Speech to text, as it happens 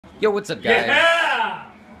Yo, what's up, guys? Yeah!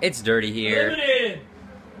 It's Dirty here. Limited.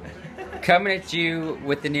 Coming at you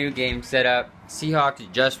with the new game setup.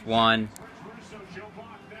 Seahawks just won.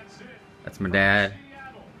 That's my dad.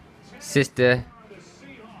 Sister.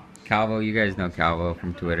 Calvo, you guys know Calvo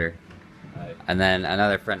from Twitter. And then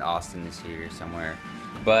another friend, Austin, is here somewhere.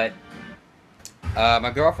 But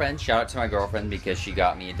my girlfriend, shout out to my girlfriend because she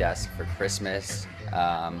got me a desk for Christmas.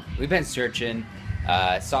 We've been searching.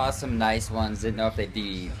 Saw some nice ones, didn't know if they'd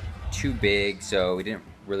be too big, so we didn't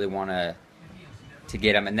really want to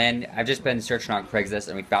get them. And then I've just been searching on Craigslist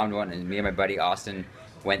and we found one, and me and my buddy Austin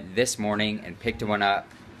went this morning and picked one up.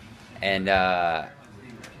 And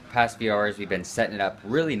past few hours we've been setting it up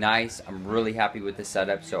really nice. I'm really happy with the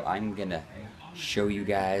setup, so I'm gonna show you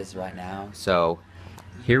guys right now. So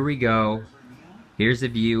here we go. Here's a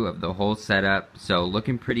view of the whole setup. So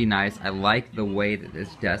looking pretty nice. I like the way that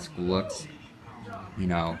this desk looks. You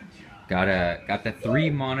know, got the 3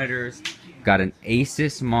 monitors, got an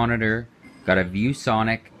Asus monitor, got a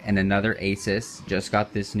ViewSonic and another Asus. Just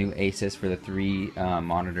got this new Asus for the 3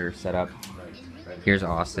 monitor setup. Here's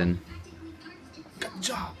Austin. Got a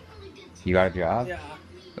job. You got a job? Yeah.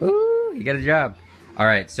 Ooh, you got a job.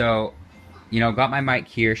 Alright, so, you know, got my mic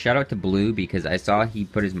here. Shout out to Blue because I saw he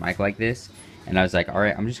put his mic like this. And I was like,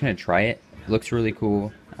 alright, I'm just going to try it. Looks really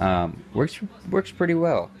cool. Works pretty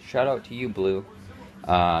well. Shout out to you, Blue.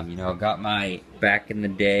 You know, got my, back in the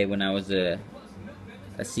day when I was a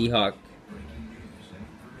Seahawk,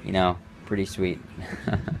 you know, pretty sweet.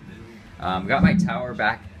 Got my tower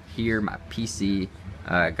back here, my PC.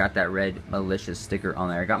 Got that red malicious sticker on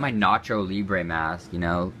there. Got my Nacho Libre mask, you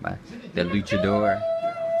know, the luchador.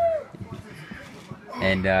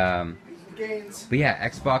 And, but yeah,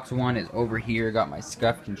 Xbox One is over here. Got my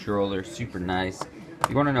Scuf controller, super nice. If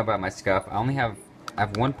you want to know about my Scuf, I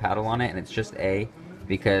have one paddle on it, and it's just A,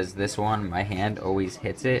 because this one, my hand always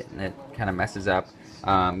hits it, and it kind of messes up.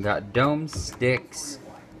 Got dome sticks,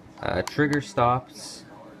 trigger stops.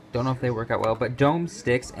 Don't know if they work out well, but dome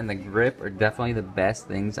sticks and the grip are definitely the best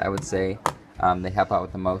things, I would say. They help out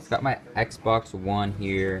with the most. Got my Xbox One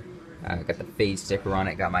here. Got the phase sticker on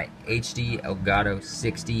it. Got my HD Elgato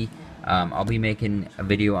 60. I'll be making a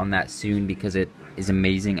video on that soon because it is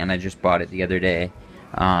amazing, and I just bought it the other day.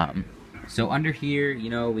 So under here, you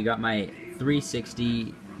know, we got my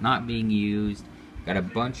 360 not being used. Got a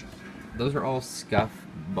bunch. Those are all Scuf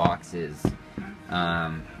boxes.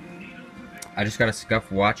 I just got a Scuf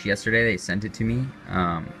watch yesterday. They sent it to me.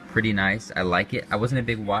 Pretty nice. I like it. I wasn't a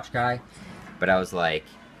big watch guy, but I was like,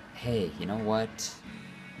 hey, you know what?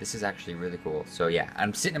 This is actually really cool. So yeah,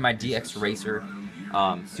 I'm sitting in my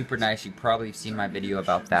DXRacer. Super nice. You probably have seen my video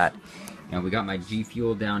about that. You know, we got my G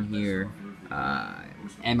Fuel down here.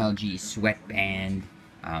 MLG sweatband.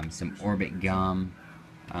 Some Orbit gum.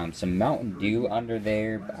 Some Mountain Dew under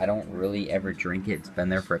there, but I don't really ever drink it. It's been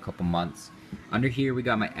there for a couple months. Under here we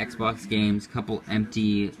got my Xbox games, couple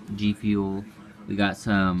empty G Fuel. We got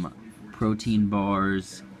some protein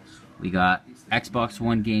bars. We got Xbox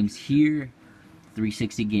One games here,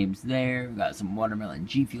 360 games there. We got some watermelon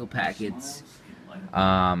G Fuel packets.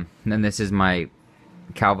 And then this is my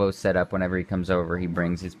Calvo setup. Whenever he comes over, he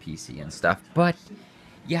brings his PC and stuff. But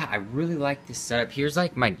yeah, I really like this setup. Here's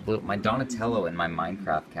like my Donatello and my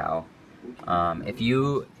Minecraft cow. If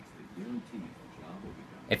you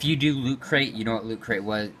do Loot Crate, you know what Loot Crate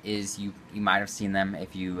is. You might have seen them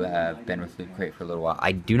if you've been with Loot Crate for a little while.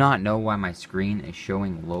 I do not know why my screen is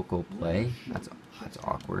showing local play. That's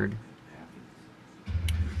awkward.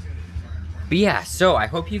 But yeah, so I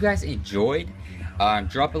hope you guys enjoyed.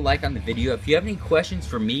 Drop a like on the video. If you have any questions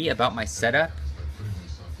for me about my setup,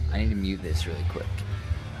 I need to mute this really quick.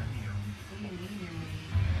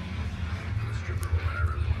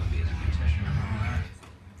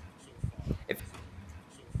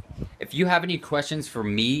 If you have any questions for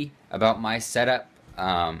me about my setup,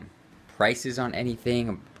 prices on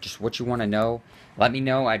anything, just what you want to know, let me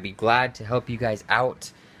know. I'd be glad to help you guys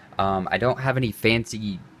out. I don't have any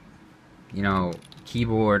fancy, you know,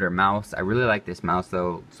 keyboard or mouse. I really like this mouse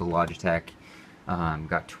though. It's a Logitech.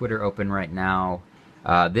 Got Twitter open right now.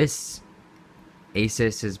 This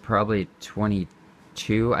Asus is probably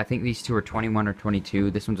 22. I think these two are 21 or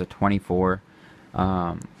 22. This one's a 24.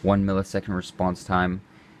 1 millisecond response time.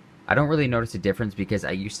 I don't really notice a difference because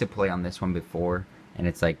I used to play on this one before, and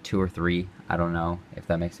it's like 2 or 3. I don't know if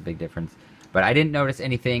that makes a big difference. But I didn't notice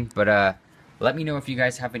anything. But let me know if you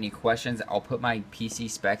guys have any questions. I'll put my PC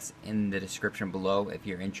specs in the description below if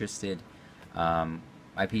you're interested. My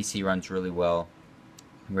PC runs really well.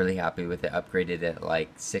 I'm really happy with it. Upgraded it like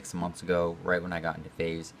 6 months ago, right when I got into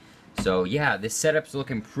phase. So yeah, this setup's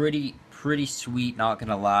looking pretty sweet, not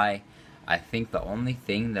gonna lie. I think the only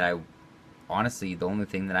thing that honestly, the only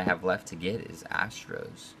thing that I have left to get is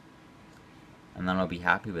Astros. And then I'll be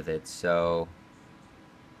happy with it, so...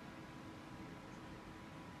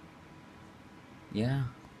 yeah.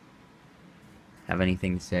 Have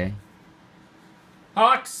anything to say?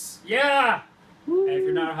 Hawks, yeah! And if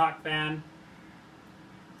you're not a Hawk fan,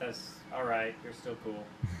 that's alright, you're still cool.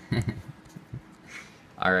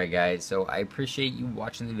 Alright guys, so I appreciate you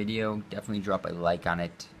watching the video. Definitely drop a like on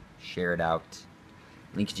it, share it out,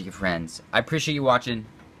 link it to your friends. I appreciate you watching.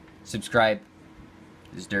 Subscribe.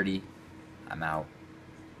 This is Dirty. I'm out.